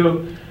agreed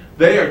to.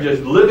 They are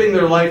just living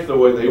their life the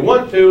way they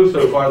want to.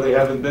 So far they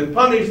haven't been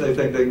punished. They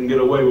think they can get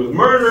away with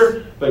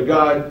murder. But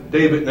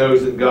David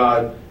knows that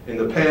God in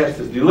the past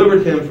has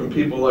delivered him from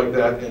people like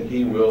that, and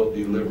He will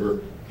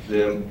deliver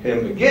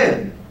him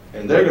again.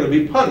 And they're going to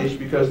be punished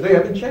because they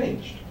haven't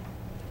changed.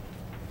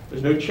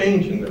 There's no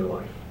change in their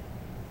life.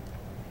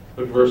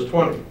 Look at verse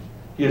 20.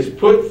 He has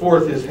put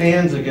forth His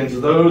hands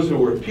against those who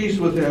were at peace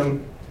with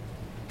Him.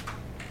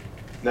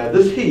 Now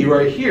this He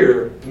right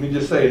here, let me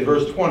just say in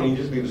verse 20, you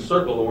just need to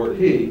circle the word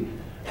He,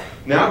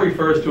 now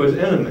refers to His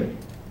enemy.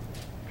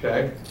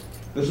 Okay?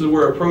 This is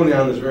where a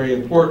pronoun is very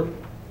important.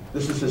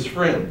 This is His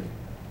friend.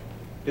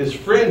 His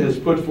friend has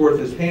put forth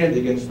His hand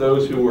against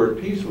those who were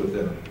at peace with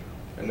Him.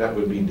 And that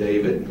would be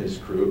David and his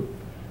crew.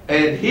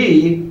 And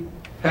he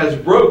has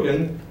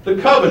broken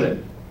the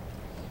covenant.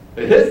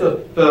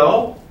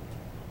 Ahithophel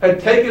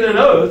had taken an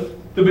oath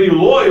to be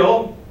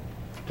loyal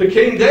to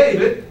King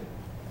David,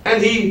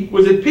 and he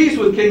was at peace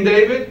with King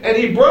David, and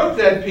he broke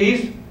that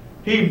peace.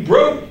 He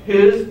broke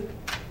his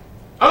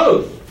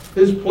oath,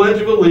 his pledge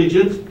of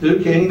allegiance to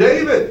King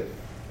David.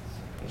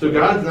 So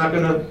God's not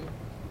going to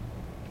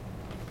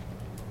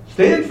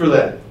stand for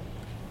that.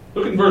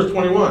 Look at verse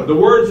 21. The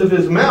words of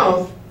His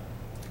mouth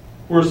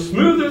were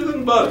smoother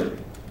than butter.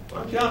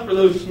 Watch out for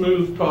those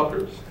smooth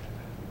talkers.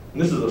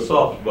 And this is a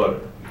soft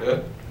butter.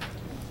 Okay?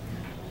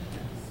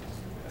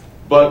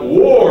 But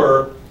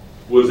war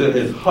was in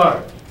his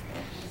heart.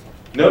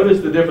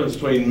 Notice the difference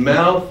between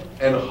mouth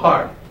and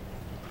heart.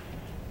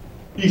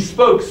 He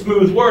spoke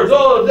smooth words.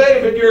 Oh,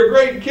 David, you're a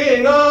great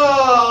king.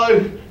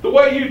 Oh, the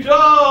way you...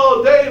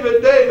 Oh,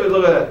 David, David.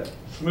 Look at that.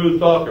 Smooth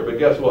talker. But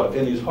guess what?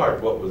 In his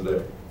heart, what was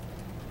there?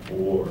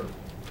 War.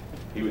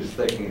 He was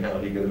thinking how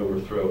he could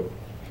overthrow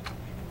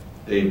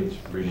David's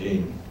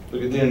regime.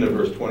 Look at the end of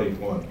verse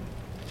 21.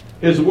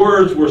 His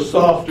words were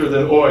softer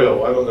than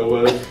oil. I don't know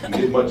whether you can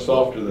get much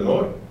softer than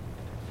oil.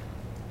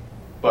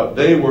 But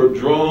they were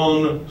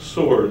drawn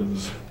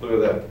swords. Look at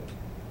that.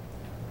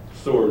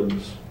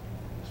 Swords.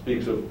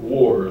 Speaks of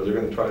war. They're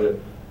going to try to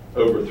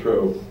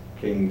overthrow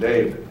King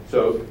David.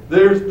 So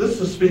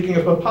this is speaking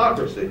of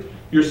hypocrisy.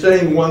 You're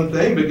saying one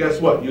thing, but guess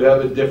what? You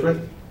have a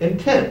different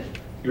intent.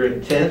 Your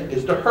intent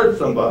is to hurt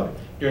somebody.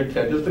 Your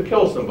intent is to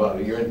kill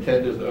somebody. Your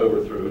intent is to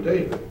overthrow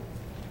David.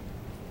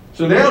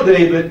 So now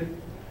David,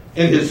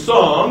 in his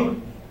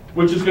song,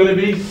 which is going to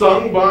be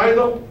sung by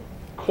the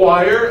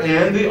choir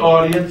and the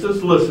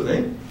audiences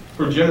listening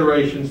for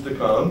generations to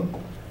come,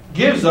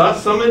 gives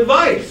us some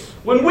advice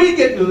when we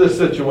get into this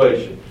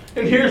situation.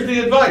 And here's the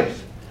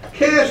advice.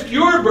 Cast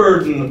your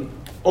burden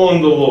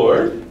on the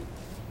Lord,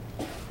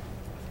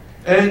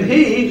 and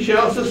He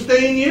shall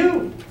sustain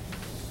you.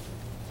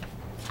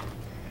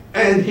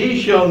 And He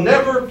shall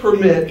never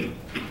permit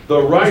the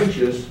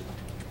righteous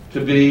to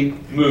be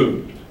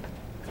moved.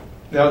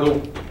 Now the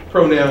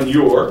pronoun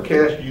your,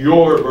 cast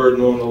your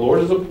burden on the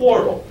Lord, is a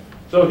plural.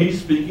 So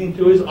He's speaking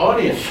to His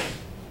audience,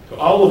 to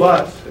all of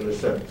us in a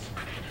sense.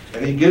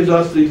 And He gives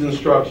us these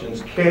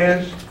instructions.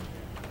 Cast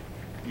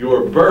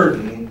your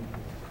burden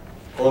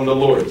on the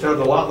Lord. It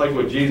sounds a lot like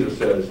what Jesus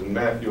says in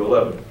Matthew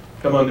 11.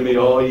 Come unto me,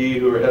 all ye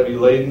who are heavy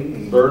laden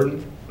and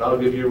burdened, and I'll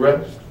give you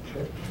rest.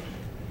 Okay.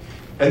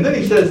 And then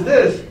He says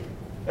this,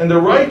 and the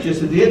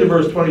righteous, at the end of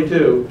verse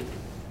 22,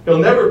 He'll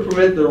never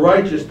permit the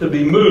righteous to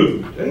be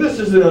moved. And this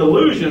is an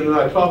allusion that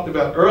I talked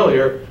about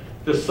earlier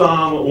to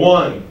Psalm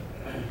 1,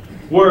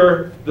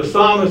 where the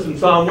psalmist in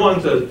Psalm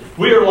 1 says,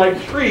 we are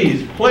like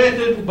trees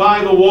planted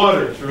by the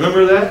waters.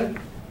 Remember that?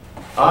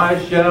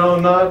 I shall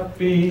not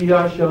be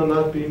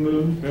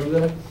moved. Remember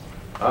that?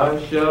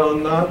 I shall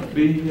not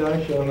be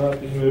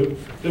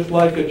moved. Just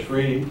like a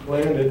tree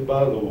planted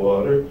by the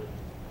water.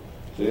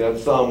 See,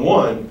 that's Psalm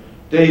 1.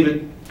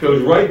 David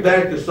goes right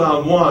back to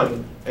Psalm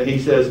 1, and he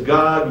says,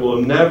 God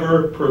will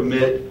never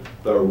permit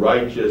the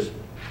righteous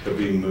to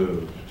be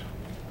moved.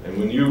 And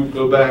when you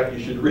go back, you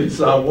should read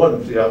Psalm 1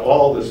 and see how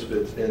all this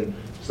fits in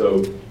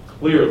so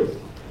clearly.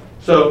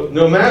 So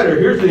no matter,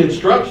 here's the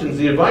instructions,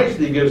 the advice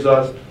that He gives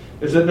us,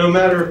 is that no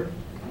matter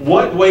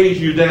what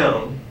weighs you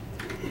down,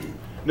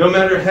 no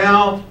matter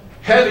how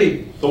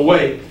heavy the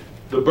weight,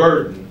 the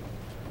burden,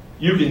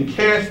 you can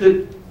cast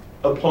it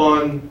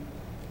upon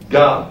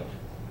God.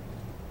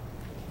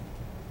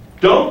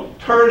 Don't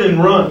turn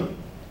and run.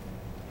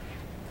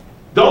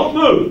 Don't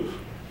move.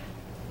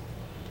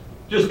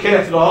 Just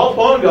cast it all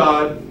upon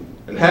God,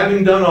 and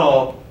having done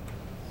all,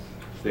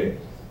 stand.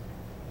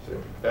 So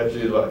that's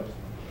the advice.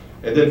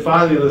 And then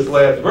finally, this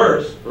last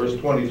verse, verse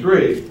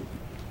 23,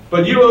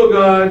 But you, O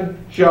God,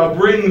 shall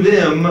bring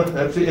them,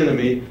 that's the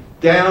enemy,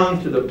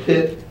 down to the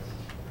pit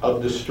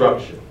of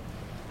destruction.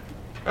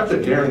 That's a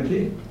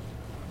guarantee.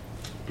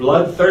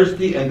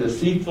 Bloodthirsty and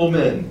deceitful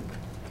men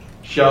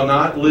shall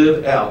not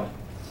live out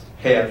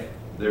half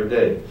their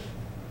days.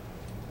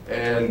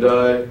 And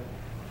their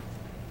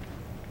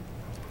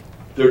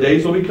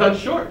days will be cut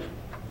short,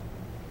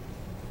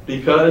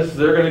 because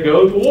they're going to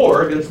go to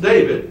war against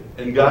David,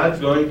 and God's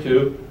going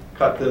to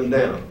cut them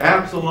down.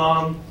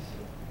 Absalom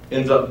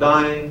ends up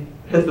dying.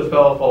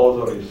 Ahithophel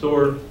falls on his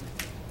sword.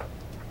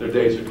 Their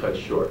days are cut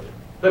short.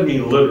 Doesn't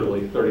mean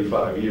literally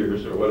 35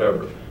 years or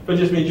whatever, but it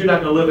just means you're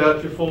not going to live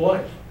out your full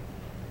life.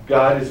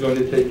 God is going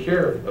to take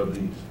care of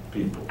these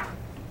people.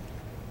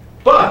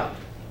 But,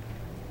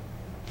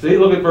 see,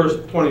 look at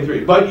verse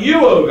 23. But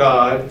you, O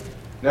God,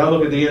 now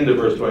look at the end of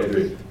verse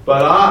 23.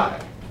 But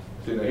I,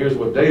 see, now here's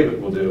what David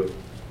will do.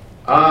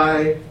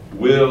 I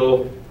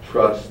will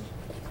trust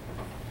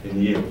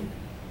in you.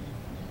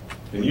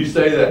 And you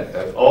say that.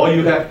 That's all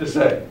you have to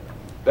say.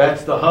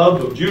 That's the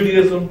hub of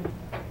Judaism,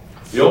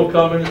 the Old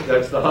Covenant.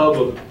 That's the hub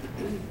of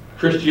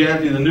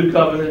Christianity, the New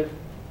Covenant.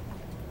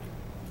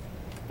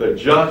 The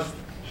just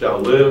shall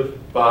live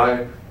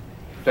by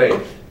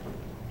faith.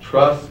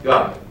 Trust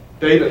God.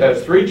 David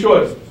has three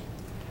choices.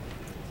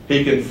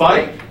 He can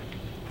fight.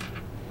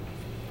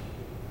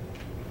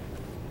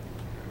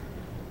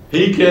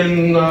 He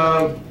can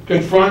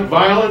confront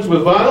violence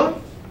with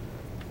violence.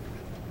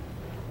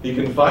 He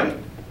can fight.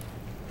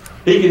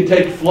 He can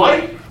take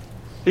flight.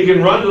 He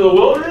can run to the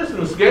wilderness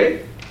and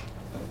escape.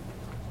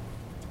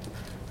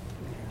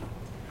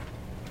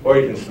 Or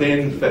he can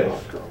stand in faith.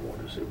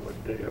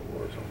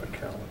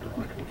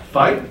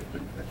 Fight,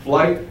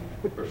 flight,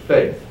 or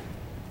faith.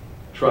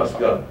 Trust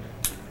God.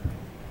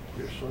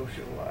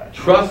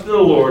 Trust in the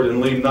Lord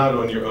and lean not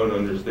on your own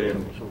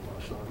understanding.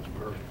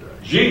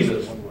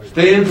 Jesus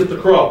stands at the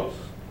cross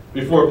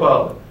before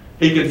Pilate.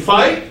 He can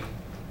fight.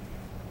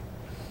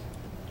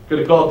 Could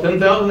have called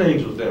 10,000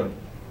 angels down.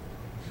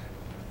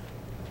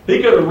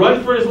 He could have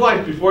run for his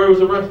life before he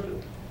was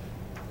arrested.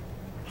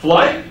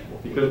 Flight,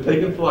 he could have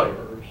taken flight.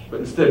 But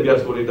instead,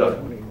 guess what he does?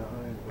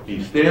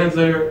 He stands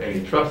there and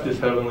he trusts his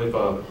heavenly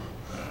Father.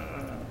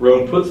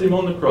 Rome puts him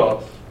on the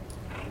cross.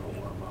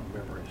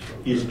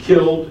 He's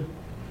killed.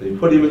 They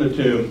put him in the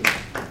tomb.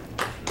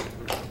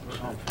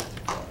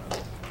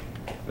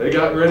 They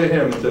got rid of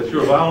him and said,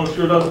 sure, violence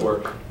sure does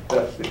work.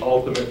 That's the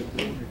ultimate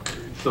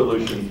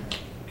solution.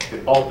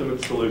 The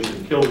ultimate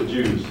solution. Kill the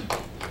Jews.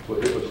 That's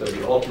what Hitler said,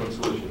 the ultimate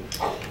solution.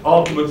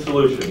 Ultimate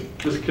solution.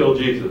 Just kill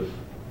Jesus.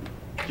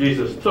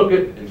 Jesus took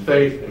it in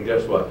faith, and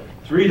guess what?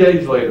 3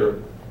 days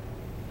later,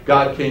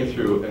 God came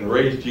through and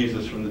raised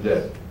Jesus from the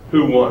dead.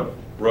 Who won?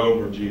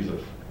 Rome or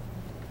Jesus?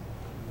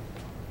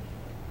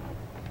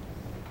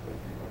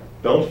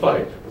 Don't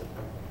fight.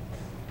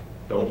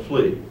 Don't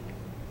flee.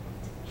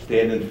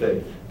 Stand in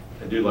faith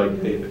and do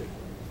like David.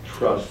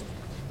 Trust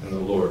in the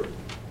Lord,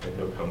 and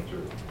he'll come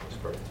through. Let's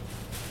pray.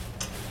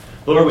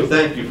 Lord, we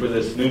thank you for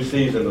this new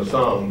season of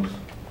Psalms.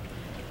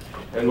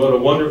 And what a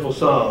wonderful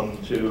psalm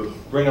to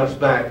bring us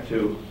back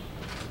to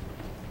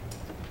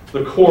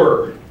the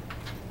core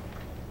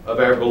of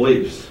our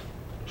beliefs.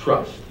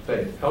 Trust,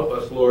 faith. Help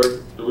us, Lord,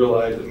 to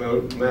realize that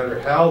no matter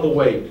how the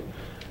weight,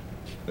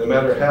 no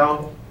matter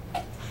how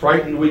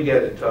frightened we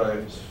get at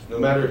times, no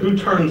matter who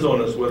turns on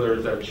us, whether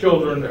it's our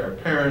children, our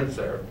parents,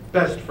 our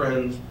best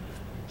friends,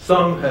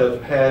 some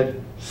have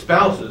had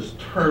spouses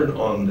turn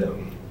on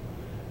them.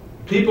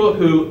 People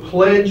who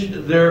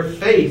pledged their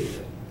faith,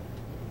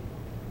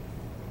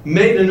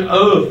 made an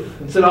oath,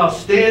 and said, I'll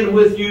stand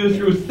with you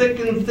through thick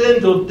and thin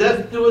till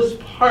death do us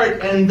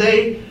part. And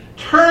they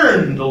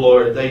turned,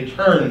 Lord, they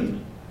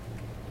turned.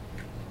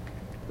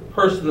 The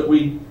person that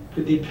we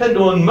could depend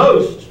on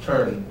most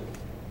turned.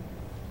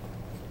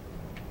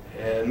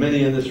 And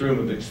many in this room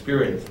have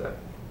experienced that.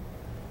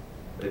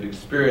 They've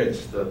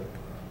experienced the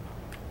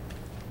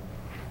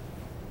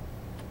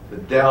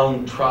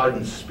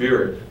downtrodden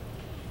spirit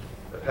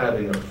of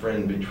having a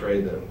friend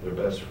betray them, their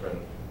best friend.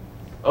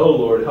 Oh,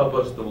 Lord, help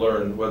us to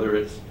learn, whether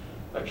it's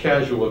a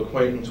casual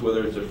acquaintance,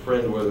 whether it's a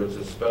friend, whether it's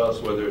a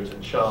spouse, whether it's a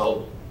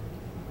child.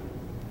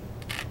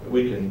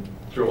 We can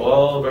throw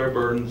all of our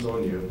burdens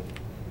on you,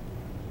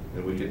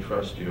 and we can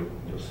trust you.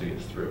 You'll see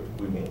us through.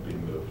 We won't be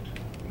moved.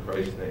 In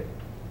Christ's name,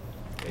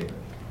 amen.